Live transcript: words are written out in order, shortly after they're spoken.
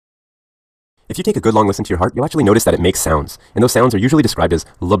If you take a good long listen to your heart, you'll actually notice that it makes sounds. And those sounds are usually described as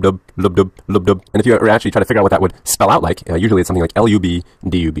lub dub, lub dub, lub dub. And if you actually try to figure out what that would spell out like, usually it's something like L-U-B,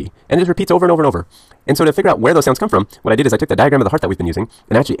 D-U-B. And it just repeats over and over and over. And so to figure out where those sounds come from, what I did is I took the diagram of the heart that we've been using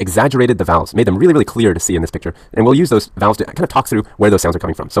and actually exaggerated the valves, made them really, really clear to see in this picture. And we'll use those valves to kind of talk through where those sounds are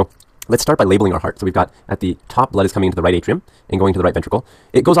coming from. So let's start by labeling our heart. So we've got at the top, blood is coming into the right atrium and going to the right ventricle.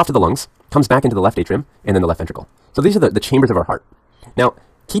 It goes off to the lungs, comes back into the left atrium, and then the left ventricle. So these are the chambers of our heart. Now,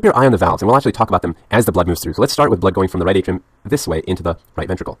 keep your eye on the valves, and we'll actually talk about them as the blood moves through. So let's start with blood going from the right atrium this way into the right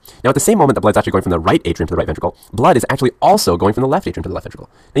ventricle. Now, at the same moment that blood's actually going from the right atrium to the right ventricle, blood is actually also going from the left atrium to the left ventricle.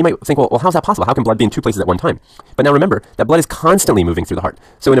 Now, you might think, well, how's that possible? How can blood be in two places at one time? But now remember that blood is constantly moving through the heart.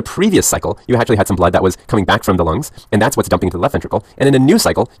 So in a previous cycle, you actually had some blood that was coming back from the lungs, and that's what's dumping into the left ventricle. And in a new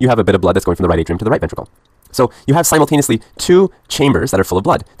cycle, you have a bit of blood that's going from the right atrium to the right ventricle. So you have simultaneously two chambers that are full of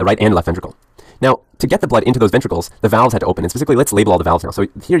blood, the right and left ventricle. Now, to get the blood into those ventricles, the valves had to open. And specifically, let's label all the valves now. So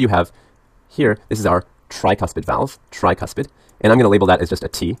here you have, this is our tricuspid valve, tricuspid. And I'm going to label that as just a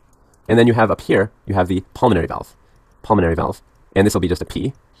T. And then you have up here, you have the pulmonary valve. And this will be just a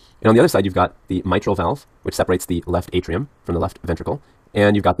P. And on the other side, you've got the mitral valve, which separates the left atrium from the left ventricle.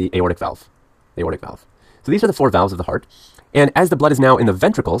 And you've got the aortic valve, So these are the four valves of the heart. And as the blood is now in the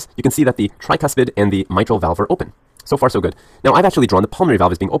ventricles, you can see that the tricuspid and the mitral valve are open. So far, so good. Now, I've actually drawn the pulmonary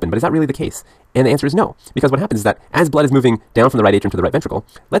valve as being open, but is that really the case? And the answer is no, because what happens is that as blood is moving down from the right atrium to the right ventricle,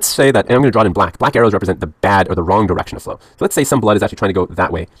 let's say that, and I'm going to draw it in black. Black arrows represent the bad or the wrong direction of flow. So let's say some blood is actually trying to go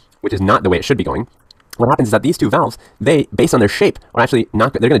that way, which is not the way it should be going. What happens is that these two valves, they, based on their shape, are actually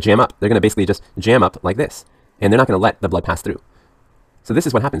not, they're going to jam up. They're going to basically just jam up like this, and they're not going to let the blood pass through. So this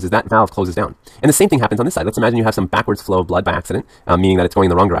is what happens, is that valve closes down. And the same thing happens on this side. Let's imagine you have some backwards flow of blood by accident, meaning that it's going in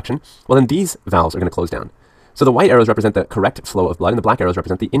the wrong direction. Well, then these valves are going to close down. So the white arrows represent the correct flow of blood, and the black arrows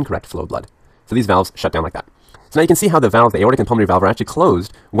represent the incorrect flow of blood. So these valves shut down like that. So now you can see how the valves, the aortic and pulmonary valve, are actually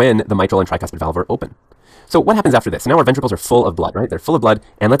closed when the mitral and tricuspid valve are open. So what happens after this? So now our ventricles are full of blood, right? They're full of blood,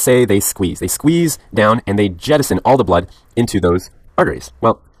 and let's say they squeeze. They squeeze down, and they jettison all the blood into those arteries.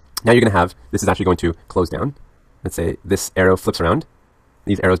 Well, now you're going to have, this is actually going to close down. Let's say this arrow flips around.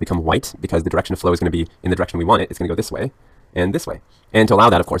 These arrows become white because the direction of flow is going to be in the direction we want it. It's going to go this way and this way. And to allow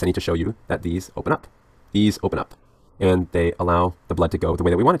that, of course, I need to show you that these open up. These open up. And they allow the blood to go the way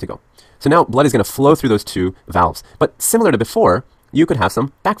that we want it to go. So now blood is going to flow through those two valves. But similar to before, you could have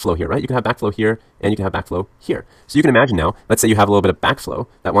some backflow here, right? You can have backflow here, and you can have backflow here. So you can imagine now, let's say you have a little bit of backflow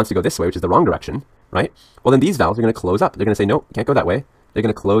that wants to go this way, which is the wrong direction, right? Well, then these valves are going to close up. They're going to say, no, you can't go that way. They're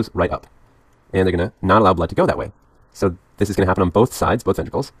going to close right up. And they're going to not allow blood to go that way. So this is going to happen on both sides, both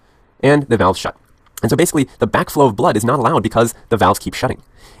ventricles, and the valves shut. And so basically, the backflow of blood is not allowed because the valves keep shutting.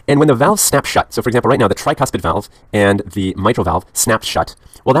 And when the valves snap shut, so for example, right now, the tricuspid valve and the mitral valve snap shut,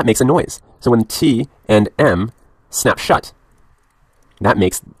 well, that makes a noise. So when T and M snap shut, that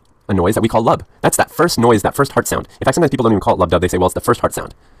makes a noise that we call lub. That's that first noise, that first heart sound. In fact, sometimes people don't even call it lub dub. They say, well, it's the first heart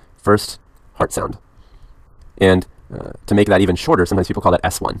sound. First heart sound. And to make that even shorter, sometimes people call that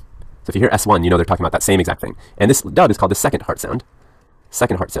S1. So if you hear S1, you know they're talking about that same exact thing. And this dub is called the second heart sound.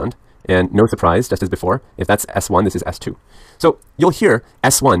 Second heart sound. And no surprise, just as before, if that's S1, this is S2. So you'll hear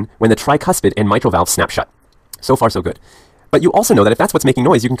S1 when the tricuspid and mitral valves snap shut. So far, so good. But you also know that if that's what's making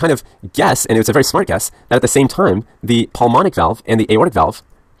noise, you can kind of guess, and it's a very smart guess, that at the same time, the pulmonic valve and the aortic valve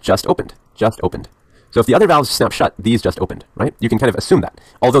just opened. So if the other valves snap shut, these just opened, right? You can kind of assume that,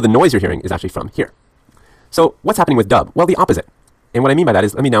 although the noise you're hearing is actually from here. So what's happening with dub? Well, the opposite. And what I mean by that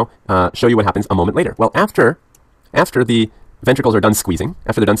is, let me now show you what happens a moment later. Well, after the ventricles are done squeezing,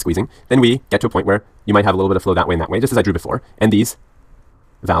 then we get to a point where you might have a little bit of flow that way and that way, just as I drew before, and these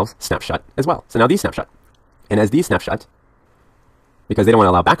valves snap shut as well. So now these snap shut. And as these snap shut, because they don't want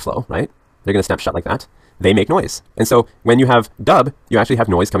to allow backflow, right? They're going to snap shut like that. They make noise. And so when you have dub, you actually have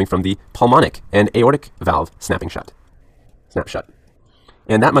noise coming from the pulmonic and aortic valve snapping shut. Snap shut.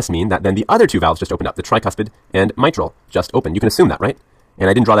 And that must mean that then the other two valves just opened up, the tricuspid and mitral just opened. You can assume that, right? And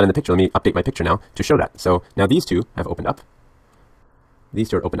I didn't draw that in the picture. Let me update my picture now to show that. So now these two have opened up. These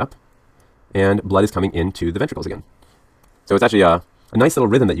two are opened up, and blood is coming into the ventricles again. So it's actually a nice little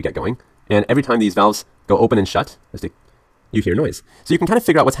rhythm that you get going. And every time these valves go open and shut, you hear noise. So you can kind of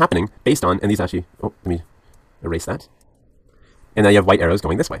figure out what's happening based on, and these actually, oh, let me erase that. And now you have white arrows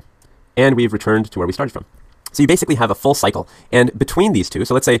going this way. And we've returned to where we started from. So you basically have a full cycle. And between these two,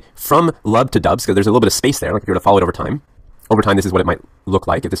 so let's say from lub to dub, because there's a little bit of space there, like if you were to follow it over time. Over time, this is what it might look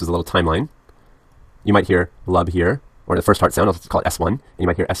like if this was a little timeline. You might hear lub here, or the first heart sound, let's call it S1, and you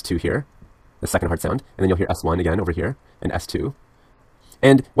might hear S2 here, the second heart sound, and then you'll hear S1 again over here, and S2.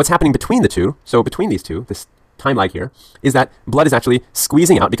 And what's happening between the two, so between these two, this time lag here, is that blood is actually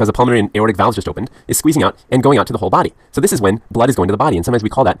squeezing out, because the pulmonary and aortic valves just opened, is squeezing out and going out to the whole body. So this is when blood is going to the body, and sometimes we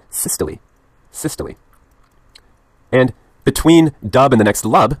call that systole. systole. And between dub and the next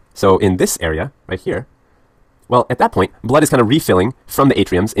lub, so in this area right here, well, at that point, blood is kind of refilling from the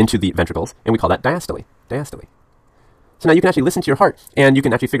atriums into the ventricles, and we call that diastole. Diastole. So now you can actually listen to your heart, and you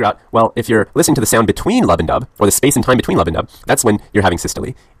can actually figure out, well, if you're listening to the sound between lub and dub, or the space and time between lub and dub, that's when you're having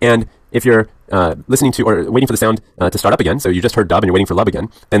systole. And if you're listening to or waiting for the sound to start up again, so you just heard dub and you're waiting for lub again,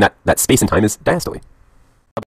 then that space and time is diastole.